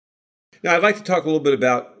Now, I'd like to talk a little bit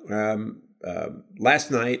about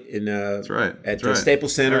last night at the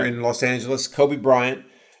Staples Center in Los Angeles. Kobe Bryant,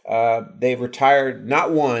 they retired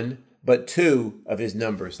not one, but two of his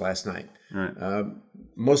numbers last night. Right.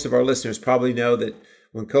 Most of our listeners probably know that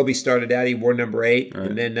when Kobe started out, he wore number 8. Right.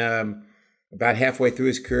 And then about halfway through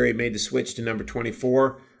his career, he made the switch to number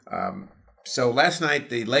 24. So last night,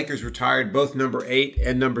 the Lakers retired both number 8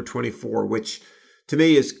 and number 24, which to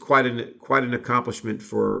me is quite an accomplishment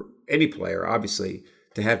for any player, obviously,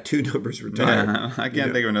 to have two numbers retired. Yeah, I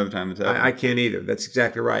can't think of another time that's happened. I can't either. That's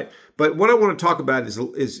exactly right. But what I want to talk about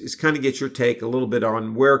is kind of get your take a little bit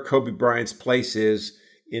on where Kobe Bryant's place is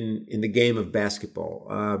in the game of basketball.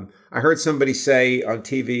 I heard somebody say on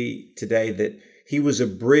TV today that he was a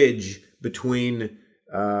bridge between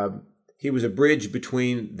the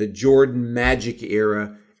Jordan Magic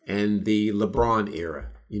era and the LeBron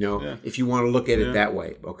era. If you want to look at it that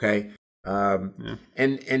way, okay?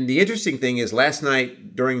 And the interesting thing is last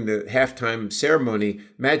night during the halftime ceremony,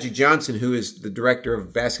 Magic Johnson, who is the director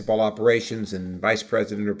of basketball operations and vice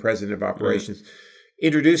president or president of operations,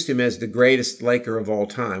 introduced him as the greatest Laker of all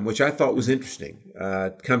time, which I thought was interesting,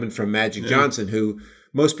 coming from Magic Johnson, who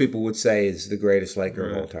most people would say is the greatest Laker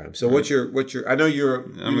of all time. So what's your? I know you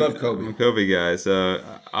love Kobe. I'm a Kobe guy, so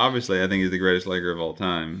obviously I think he's the greatest Laker of all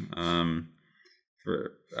time.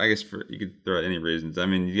 You could throw out any reasons. I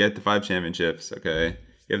mean, you get the 5 championships, okay?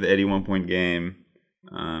 You have the 81-point game.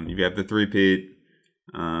 You have the three-peat.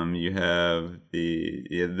 You have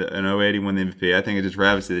in 08 he won the MVP. I think it's just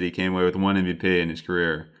travesty that he came away with one MVP in his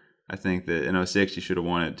career. I think that in 06 he should have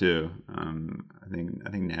won it too. I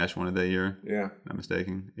think Nash won it that year. Yeah, not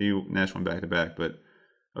mistaken. Nash won back-to-back, but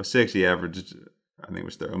 06 he averaged, I think it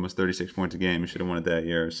was almost 36 points a game. He should have won it that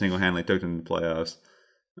year. Single-handedly took them to the playoffs.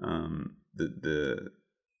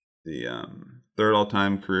 The third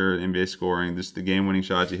all-time career in NBA scoring, just the game-winning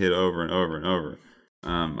shots he hit over and over and over.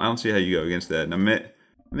 I don't see how you go against that. And I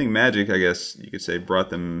think Magic, I guess you could say, brought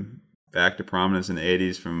them back to prominence in the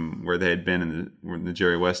 80s from where they had been in the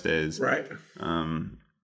Jerry West days. Right.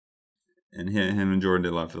 And him and Jordan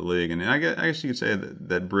did a lot for the league. And I guess you could say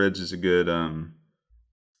that bridge is a good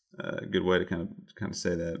way to kind of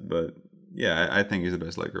say that. But yeah, I think he's the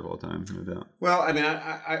best Laker of all time, no doubt. Well, I mean,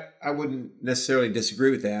 I wouldn't necessarily disagree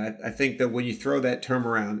with that. I think that when you throw that term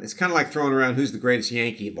around, it's kind of like throwing around who's the greatest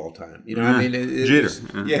Yankee of all time. You know what I mean? Jeter.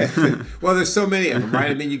 Yeah. Well, there's so many of them, right?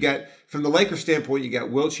 I mean, you got, from the Lakers standpoint, you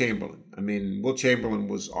got Will Chamberlain. I mean, Will Chamberlain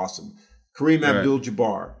was awesome. Kareem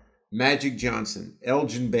Abdul-Jabbar, Magic Johnson,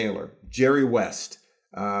 Elgin Baylor, Jerry West,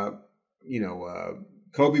 Kobe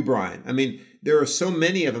Bryant. I mean, there are so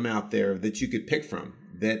many of them out there that you could pick from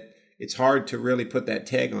that it's hard to really put that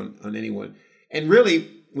tag on anyone. And really,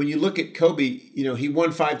 when you look at Kobe, he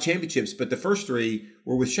won 5 championships, but the first 3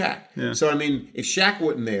 were with Shaq. Yeah. So, I mean, if Shaq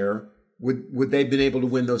wasn't there, would they have been able to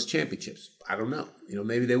win those championships? I don't know.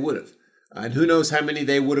 Maybe they would have. And who knows how many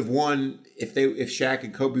they would have won if Shaq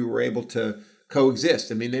and Kobe were able to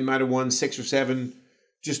coexist. I mean, they might have won 6 or 7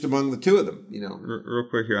 just among the two of them, Real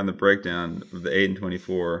quick here on the breakdown of the 8 and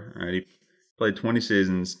 24. All right, he played 20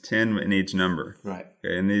 seasons, 10 in each number. Right.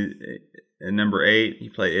 Okay, and in number 8, he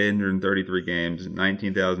played 833 games,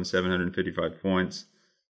 19,755 points.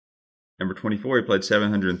 Number 24, he played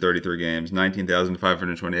 733 games,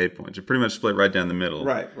 19,528 points. You're pretty much split right down the middle.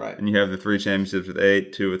 Right. And you have the 3 championships with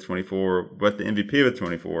 8, 2 with 24, but the MVP with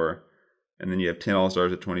 24, and then you have 10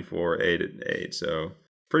 All-Stars at 24, 8 at 8. So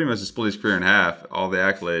pretty much split his career in half, all the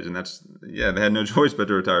accolades, and they had no choice but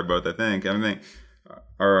to retire both, I think. I mean,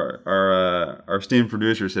 our esteemed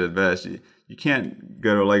producer said it best. You can't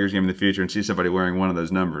go to a Lakers game in the future and see somebody wearing one of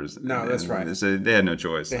those numbers. No, that's right. So they had no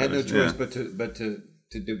choice. They had no choice but to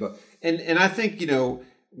do both. And I think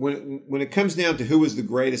when it comes down to who was the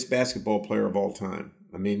greatest basketball player of all time,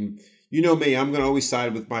 I mean, you know me, I'm going to always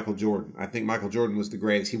side with Michael Jordan. I think Michael Jordan was the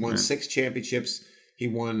greatest. He won 6 championships. He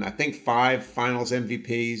won, I think, 5 Finals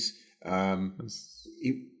MVPs.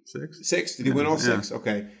 6? Did he win all 6?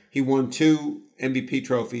 Okay. He won 2 MVP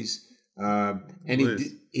trophies, and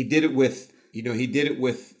he did it with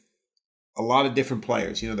a lot of different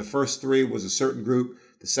players. The first 3 was a certain group.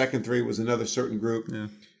 The second 3 was another certain group.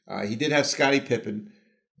 Yeah. He did have Scottie Pippen,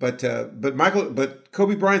 but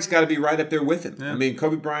Kobe Bryant's got to be right up there with him. Yeah. I mean,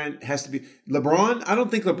 Kobe Bryant has to be. LeBron, I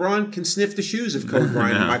don't think LeBron can sniff the shoes of Kobe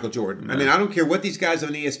Bryant and Michael Jordan. No. I mean, I don't care what these guys on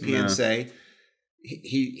ESPN say.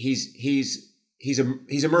 He's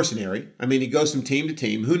a mercenary. I mean, he goes from team to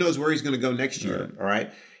team. Who knows where he's going to go next year? Right. All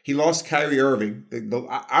right. He lost Kyrie Irving.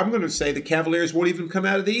 I'm going to say the Cavaliers won't even come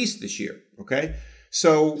out of the East this year. Okay.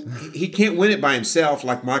 So he can't win it by himself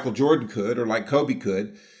like Michael Jordan could or like Kobe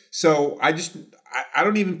could. So I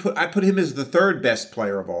put him as the 3rd best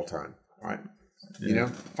player of all time. All right. You know,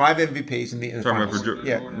 5 MVPs in the finals.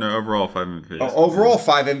 No, overall 5 MVPs. Oh, overall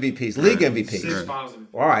 5 MVPs, league MVPs. 6 finals MVPs.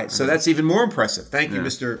 All right, so that's even more impressive. Thank you,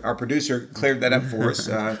 our producer cleared that up for us.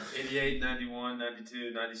 88, 91,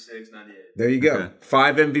 92, 96, 98. There you go. Okay.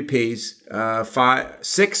 5 MVPs,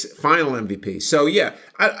 6 final MVPs. So yeah,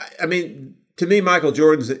 I mean, to me, Michael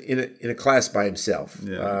Jordan's in a class by himself.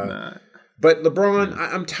 Yeah. But LeBron,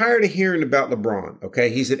 I'm tired of hearing about LeBron. Okay,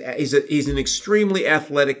 he's an extremely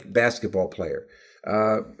athletic basketball player,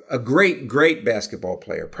 a great basketball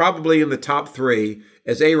player, probably in the top 3,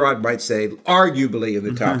 as A-Rod might say, arguably in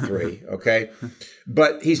the top 3. Okay,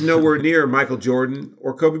 but he's nowhere near Michael Jordan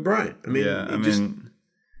or Kobe Bryant. I mean,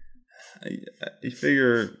 you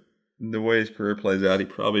figure the way his career plays out, he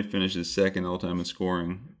probably finishes second all time in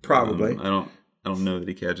scoring. Probably. I don't know that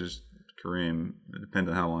he catches Kareem. It depends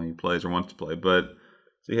on how long he plays or wants to play, but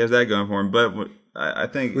so he has that going for him. But I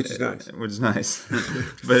think, which is nice.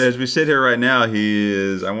 But as we sit here right now, he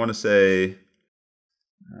is. I want to say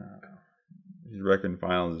his record in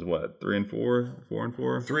finals is what, 3-4,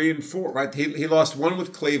 4-4, 3-4. Right. He lost 1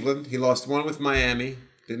 with Cleveland. He lost 1 with Miami,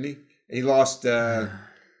 didn't he? He lost.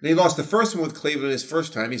 He lost the first one with Cleveland his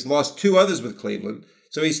first time. He's lost 2 others with Cleveland,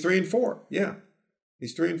 so he's 3-4. Yeah,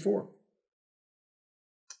 he's 3-4.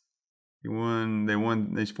 He won. They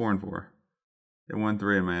won. He's 4-4. They won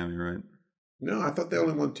 3 in Miami, right? No, I thought they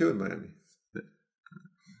only won 2 in Miami.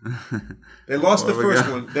 They lost the first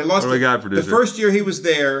one. They lost the first year he was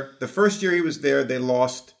there. The first year he was there, they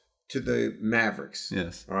lost to the Mavericks.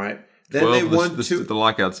 Yes. All right. Then they won 2. The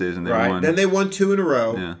lockout season. They won. Then they won 2 in a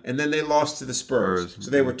row, and then they lost to the Spurs.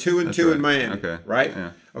 So they were 2-2 in Miami. Okay. Right.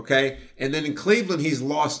 Yeah. Okay. And then in Cleveland, he's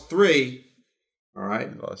lost 3. All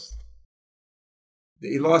right.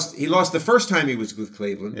 He lost the first time he was with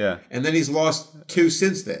Cleveland. Yeah. And then he's lost 2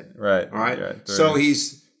 since then. Right. All right. Right. So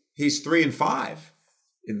he's 3-5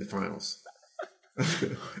 in the finals.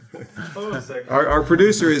 Hold on a second. Our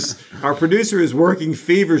producer is working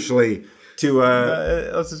feverishly to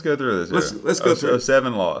let's just go through this. Let's go through.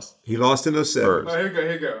 07 lost. He lost in 07. All right,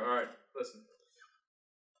 here you go. All right, listen.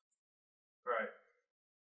 All right.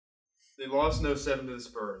 They lost in 07 to the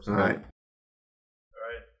Spurs. All right.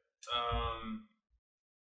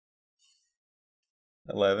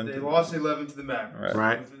 11. They lost 11 to the Mavericks.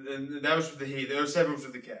 Right. And that was with the Heat. The 07 was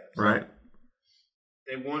with the Cavs. Right.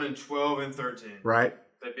 They won in 12 and 13. Right.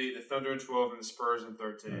 They beat the Thunder in 12 and the Spurs in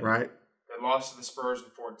 13. Right. They lost to the Spurs in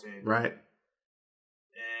 14. Right.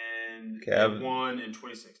 And they won in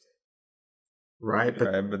 2016. Right.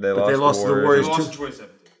 But they lost to the Warriors. They lost in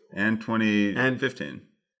 2017. And 2015.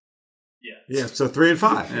 Yeah. Yeah. So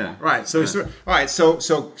 3-5. Yeah. Right. So all right. So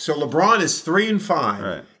LeBron is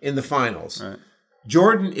 3-5 in the finals. Right.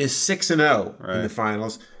 Jordan is 6-0 in the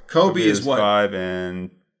finals. Kobe is what?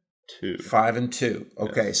 5-2. 5-2.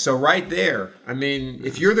 Okay, so right there, I mean,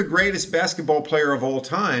 if you're the greatest basketball player of all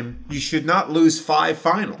time, you should not lose 5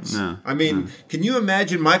 finals. No. I mean, can you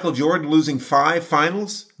imagine Michael Jordan losing 5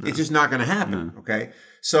 finals? No. It's just not going to happen. No. Okay,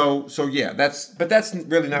 so yeah, that's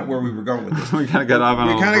really not where we were going with this. We kind of got off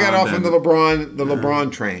on the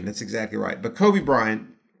LeBron train. That's exactly right. But Kobe Bryant.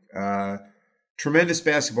 Tremendous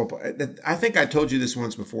basketball player. I think I told you this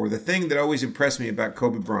once before. The thing that always impressed me about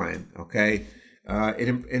Kobe Bryant, okay,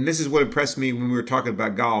 and this is what impressed me when we were talking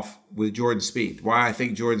about golf with Jordan Spieth. Why I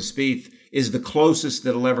think Jordan Spieth is the closest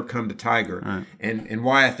that'll ever come to Tiger, right. and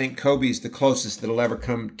why I think Kobe is the closest that'll ever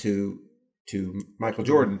come to Michael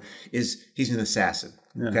Jordan is he's an assassin.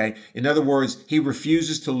 Yeah. Okay, in other words, he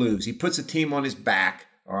refuses to lose. He puts a team on his back.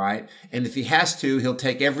 All right. And if he has to, he'll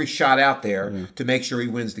take every shot out there to make sure he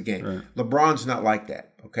wins the game. Right. LeBron's not like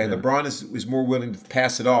that. Okay. Yeah. LeBron is more willing to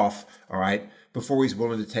pass it off. All right. Before he's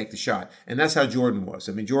willing to take the shot. And that's how Jordan was.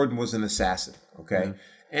 I mean, Jordan was an assassin. Okay.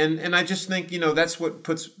 Yeah. And I just think, that's what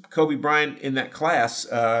puts Kobe Bryant in that class.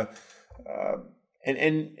 And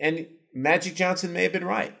Magic Johnson may have been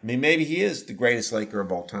right. I mean, maybe he is the greatest Laker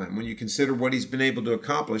of all time when you consider what he's been able to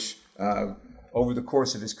accomplish over the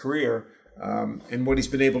course of his career. And what he's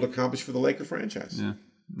been able to accomplish for the Laker franchise.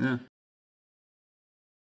 Yeah.